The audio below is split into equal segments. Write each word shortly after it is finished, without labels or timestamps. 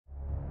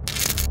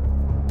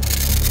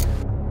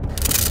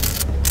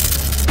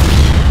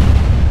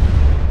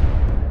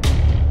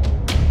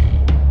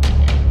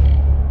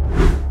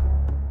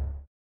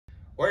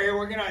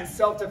in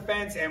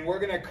self-defense, and we're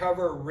gonna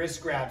cover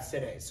wrist grabs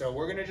today. So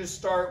we're gonna just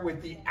start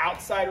with the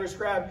outside wrist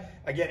grab.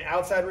 Again,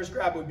 outside wrist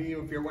grab would be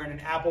if you're wearing an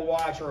Apple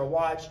Watch or a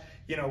watch,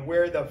 you know,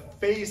 where the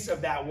face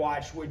of that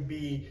watch would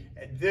be,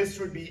 this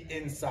would be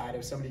inside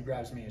if somebody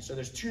grabs me. So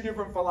there's two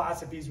different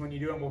philosophies when you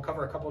do it, and we'll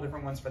cover a couple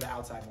different ones for the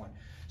outside one.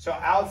 So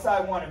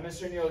outside one, if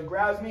Mr. Neal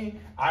grabs me,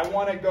 I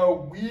wanna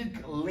go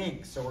weak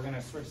link. So we're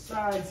gonna switch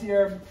sides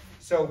here.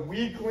 So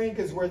weak link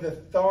is where the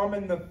thumb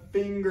and the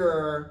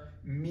finger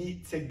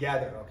meet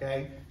together,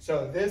 okay?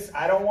 So this,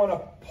 I don't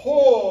wanna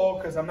pull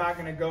because I'm not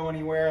gonna go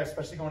anywhere,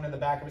 especially going to the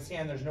back of his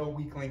hand. There's no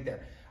weak link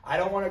there. I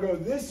don't wanna go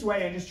this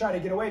way and just try to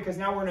get away because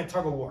now we're in a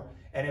tug of war.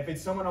 And if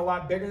it's someone a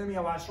lot bigger than me,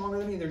 a lot stronger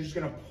than me, they're just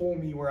gonna pull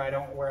me where I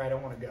don't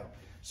wanna go.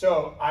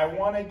 So I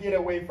wanna get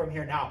away from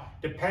here. Now,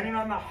 depending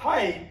on the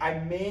height, I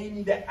may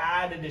need to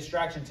add a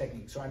distraction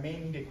technique. So I may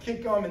need to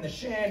kick them in the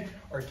shin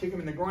or kick them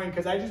in the groin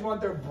because I just want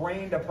their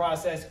brain to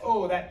process,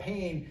 oh, that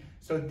pain.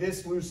 So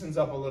this loosens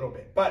up a little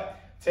bit. But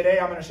today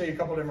I'm gonna show you a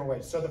couple different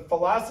ways. So the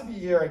philosophy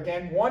here,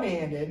 again,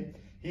 one-handed,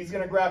 he's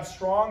gonna grab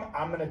strong,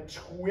 I'm gonna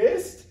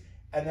twist,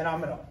 and then I'm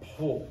gonna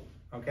pull.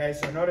 Okay,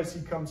 so notice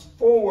he comes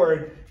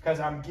forward because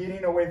I'm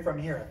getting away from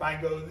here. If I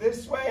go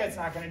this way, it's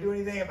not gonna do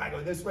anything. If I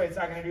go this way, it's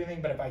not gonna do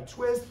anything. But if I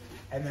twist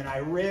and then I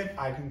rip,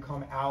 I can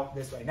come out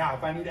this way. Now,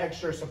 if I need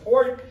extra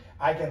support,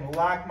 I can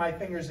lock my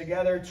fingers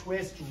together,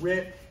 twist,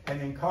 rip, and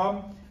then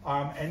come.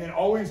 And then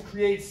always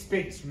create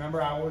space.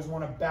 Remember, I always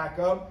wanna back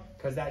up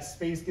because that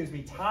space gives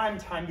me time.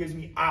 Time gives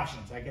me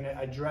options. I can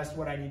address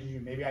what I need to do.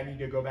 Maybe I need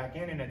to go back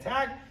in and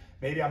attack.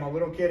 Maybe I'm a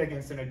little kid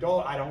against an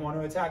adult. I don't want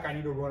to attack. I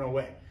need to run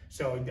away.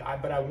 So,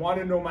 but I want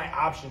to know my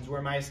options,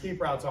 where my escape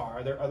routes are.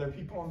 Are there other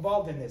people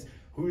involved in this?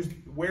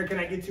 Where can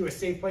I get to a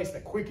safe place the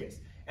quickest?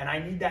 And I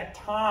need that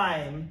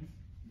time,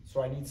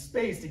 so I need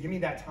space to give me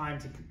that time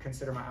to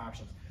consider my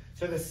options.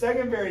 So the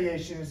second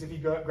variation is if he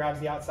grabs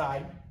the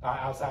outside,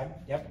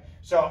 yep.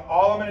 So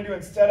all I'm going to do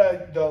instead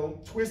of the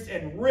twist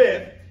and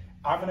rip,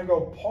 I'm going to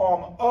go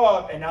palm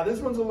up. And now this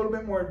one's a little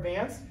bit more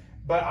advanced,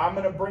 but I'm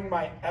going to bring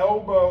my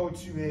elbow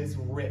to his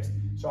wrist.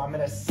 So I'm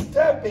gonna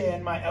step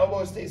in, my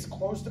elbow stays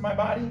close to my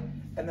body,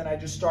 and then I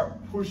just start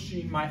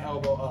pushing my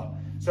elbow up.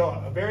 So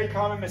a very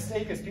common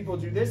mistake is people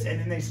do this and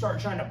then they start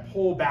trying to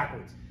pull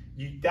backwards.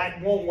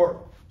 That won't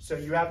work. So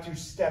you have to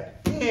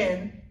step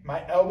in,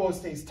 my elbow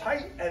stays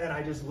tight, and then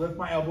I just lift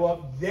my elbow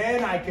up,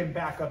 then I can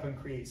back up and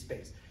create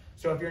space.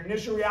 So if your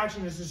initial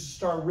reaction is just to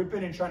start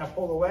ripping and trying to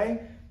pull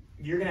away,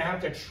 you're gonna have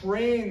to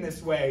train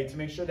this way to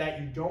make sure that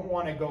you don't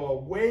wanna go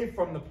away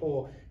from the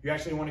pull, you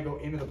actually wanna go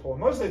into the pull.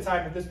 Most of the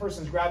time, if this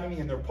person's grabbing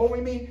me and they're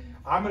pulling me,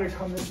 I'm gonna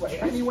come this way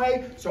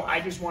anyway, so I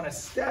just wanna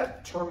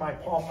step, turn my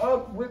palm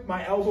up, whip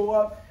my elbow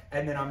up,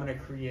 and then I'm gonna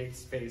create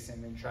space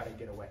and then try to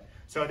get away.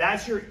 So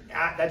that's your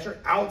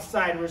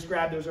outside wrist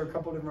grab. Those are a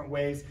couple different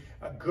ways.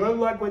 Good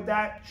luck with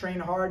that, train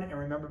hard, and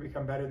remember,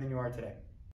 become better than you are today.